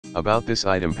About this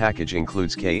item package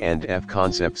includes K&F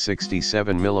Concept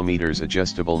 67mm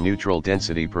adjustable neutral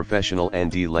density professional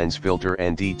ND lens filter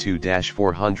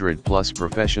ND2-400 plus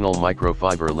professional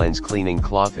microfiber lens cleaning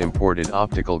cloth imported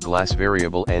optical glass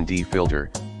variable ND filter,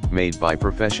 made by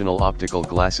professional optical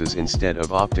glasses instead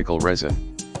of optical resin.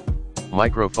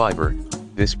 Microfiber.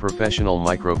 This professional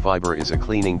microfiber is a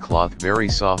cleaning cloth very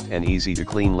soft and easy to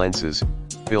clean lenses,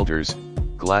 filters,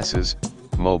 glasses,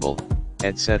 mobile,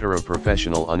 etc.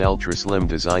 Professional on ultra slim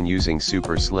design using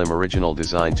super slim original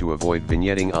design to avoid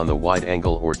vignetting on the wide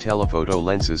angle or telephoto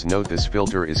lenses. Note this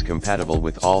filter is compatible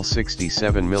with all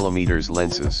 67mm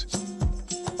lenses.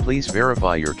 Please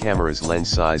verify your camera's lens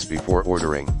size before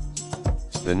ordering.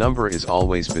 The number is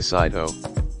always beside O.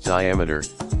 Diameter,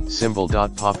 symbol.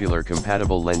 Popular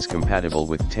compatible lens compatible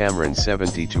with Tamron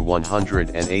 70 to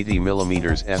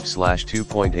 180mm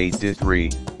f/2.8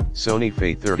 D3, Sony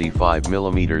Fe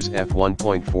 35mm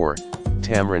f1.4,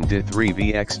 Tamron D3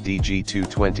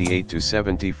 VX-DG2 28 to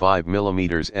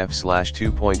 75mm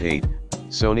f/2.8,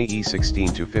 Sony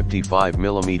E16 to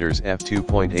 55mm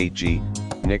f2.8G,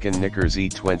 Nikon Nikkor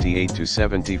Z28 to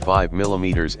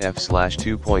 75mm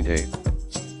f/2.8.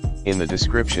 In the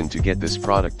description to get this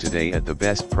product today at the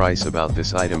best price. About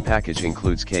this item package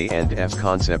includes K&F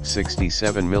Concept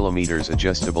 67mm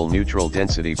adjustable neutral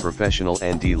density professional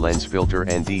ND lens filter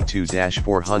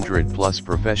ND2-400 plus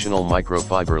professional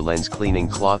microfiber lens cleaning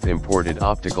cloth imported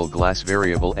optical glass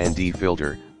variable ND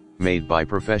filter, made by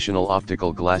professional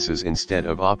optical glasses instead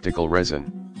of optical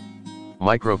resin.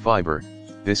 Microfiber.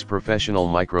 This professional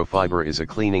microfiber is a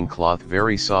cleaning cloth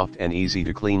very soft and easy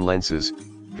to clean lenses,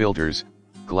 filters,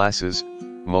 glasses,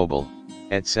 mobile,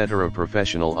 etc.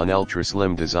 Professional on ultra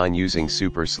slim design using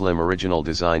super slim original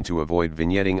design to avoid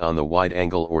vignetting on the wide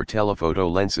angle or telephoto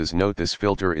lenses. Note this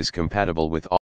filter is compatible with all